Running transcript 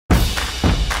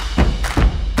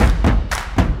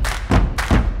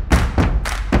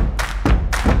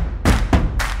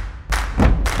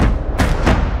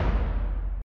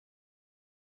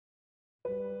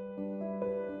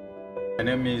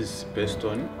name is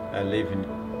Beston. I live in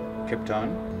Cape Town.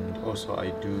 Also, I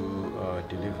do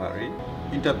delivery.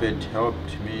 Interbet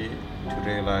helped me to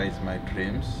realize my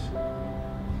dreams.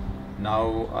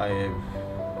 Now I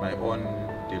have my own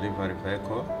delivery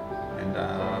vehicle and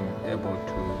I'm able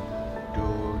to do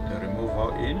the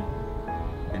removal in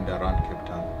and around Cape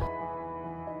Town.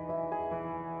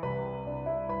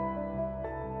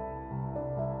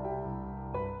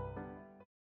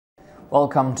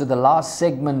 Welcome to the last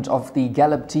segment of the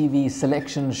Gallop TV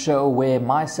selection show, where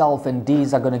myself and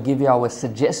Dees are going to give you our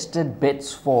suggested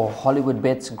bets for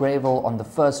Hollywoodbets Greyville on the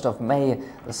 1st of May.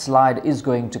 The slide is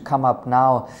going to come up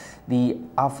now.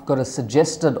 I've got a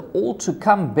suggested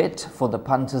all-to-come bet for the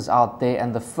punters out there,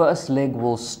 and the first leg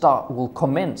will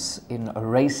commence in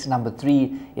race number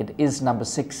 3. It is number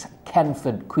 6,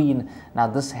 Canford Queen. Now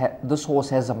this horse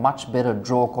has a much better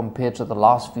draw compared to the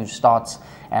last few starts,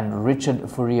 and Richard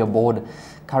Fourie aboard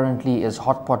currently is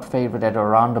hot pot favorite at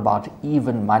around about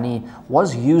even money.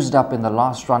 Was used up in the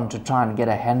last run to try and get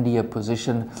a handier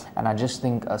position, and I just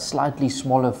think a slightly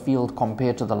smaller field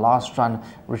compared to the last run.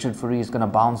 Richard Fourie is going to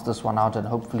bounce this one out and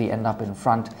hopefully end up in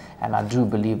front, and I do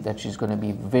believe that she's going to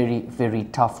be very, very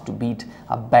tough to beat.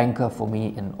 A banker for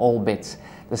me in all bets.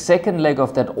 The second leg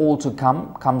of that all to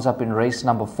come comes up in race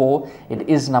number 4. It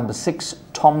is number 6,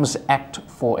 Tom's Act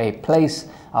for a Place.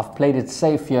 I've played it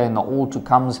safe here in the all to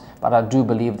comes, but I do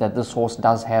believe that this horse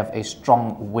does have a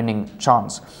strong winning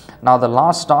chance. Now, the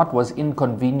last start was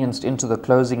inconvenienced into the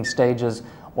closing stages,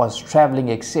 was traveling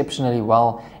exceptionally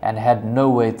well and had no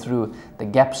way through. The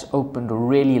gaps opened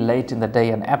really late in the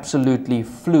day and absolutely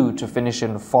flew to finish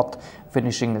in 4th,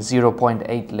 finishing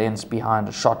 0.8 lengths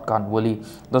behind Shotgun Willie.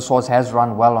 This horse has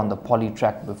run well on the poly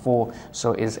track before,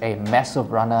 so is a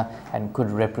massive runner and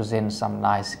could represent some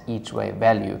nice each way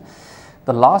value.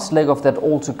 The last leg of that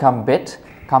all-to-come bet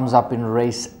comes up in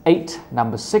race 8,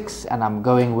 number 6, and I'm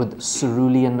going with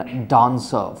Cerulean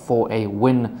Dancer for a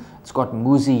win. It's got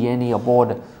Muzi Yeni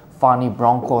aboard. Fani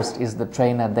Bronkhorst is the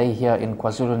trainer. They here in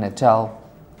KwaZulu-Natal.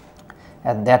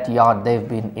 At that yard, they've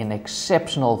been in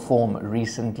exceptional form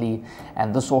recently,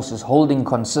 and this horse is holding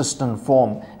consistent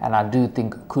form, and I do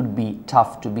think could be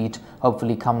tough to beat.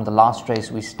 Hopefully come the last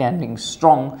race, we're standing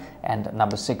strong, and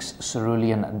number 6,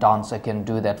 Cerulean Dancer, can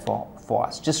do that for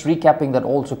us. Just recapping that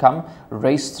all to come: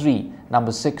 race 3,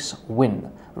 number 6, Win;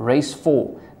 race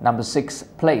 4, number 6,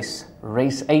 Place;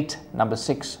 race 8, number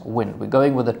 6, Win. We're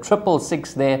going with a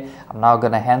 666 there. I'm now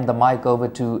going to hand the mic over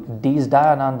to Dees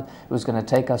Dayanand, who's going to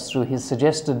take us through his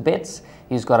suggested bets.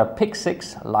 He's got a pick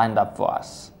 6 lined up for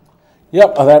us.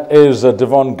 Yep, that is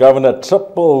Devon Governor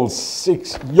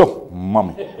 666. Yo,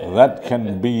 mummy, that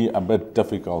can be a bit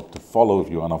difficult to follow if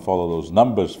you want to follow those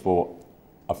numbers for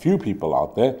a few people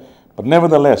out there. But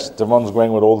nevertheless, Devon's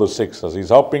going with all the 6s. He's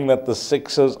hoping that the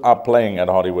 6s are playing at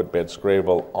Hollywoodbets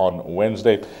Greyville on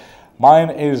Wednesday. Mine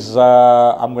is,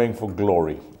 I'm going for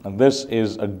Glory. And this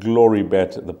is a glory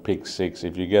bet, the pick 6.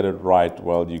 If you get it right,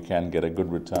 well, you can get a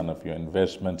good return of your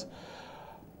investment.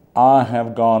 I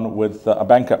have gone with a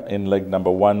banker in leg number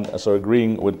 1. So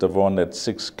agreeing with Devon that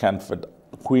 6, Canford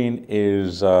Queen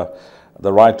is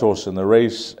the right horse in the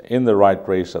race, in the right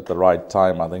race at the right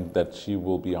time. I think that she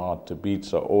will be hard to beat,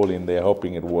 so all in there,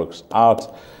 hoping it works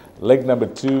out. Leg number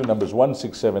 2, numbers 1,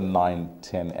 6, 7, 9,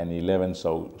 10, and 11,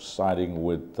 so siding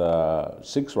with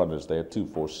 6 runners there, 2,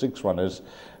 4, 6 runners.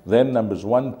 Then numbers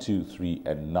 1, 2, 3,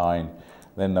 and 9.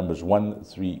 Then numbers 1,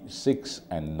 3, 6,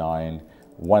 and 9.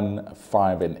 1,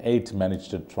 5, and 8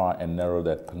 managed to try and narrow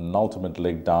that penultimate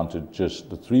leg down to just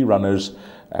the 3 runners,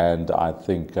 and I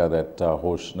think that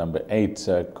horse number 8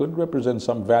 could represent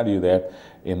some value there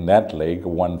in that leg,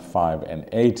 1, 5, and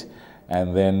 8.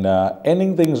 And then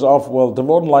ending things off, well,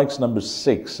 Devon likes number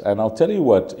 6, and I'll tell you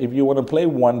what, if you want to play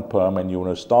 1 perm and you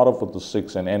want to start off with the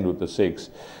 6 and end with the 6,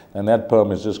 then that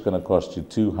perm is just going to cost you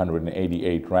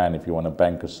 288 Rand if you want to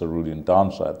bank a Cerulean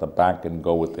Dancer at the back and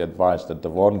go with the advice that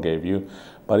Devon gave you.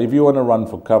 But if you want to run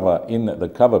for cover in the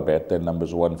cover bet, then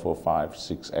numbers 1, 4, 5,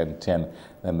 6, and 10,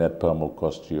 then that perm will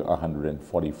cost you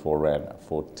 144 Rand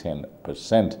for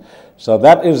 10%. So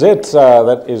that is it.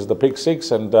 That is the pick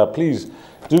 6, and please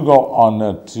do go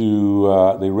on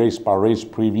to the race by race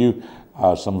preview.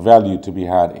 Some value to be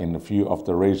had in a few of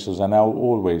the races, and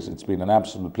always it's been an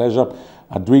absolute pleasure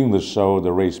doing the show,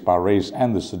 the race by race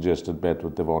and the suggested bet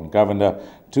with Devon Governor.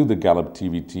 To the Gallop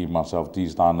TV team, myself,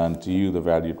 Dees Dayanand, and to you, the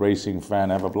valued racing fan,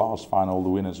 have a blast, find all the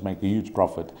winners, make a huge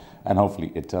profit, and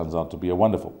hopefully it turns out to be a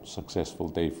wonderful, successful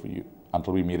day for you.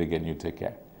 Until we meet again, you take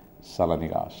care. Salani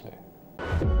Gashle.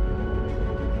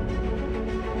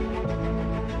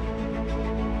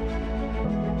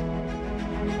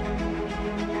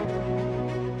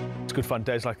 it's good fun.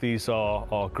 Days like these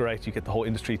are great. You get the whole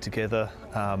industry together,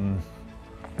 and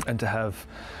to have,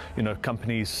 you know,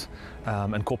 companies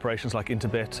and corporations like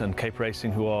Interbet and Cape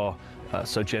Racing who are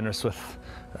so generous with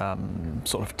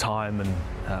sort of time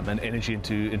and energy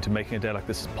into making a day like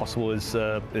this possible is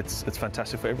it's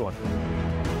fantastic for everyone.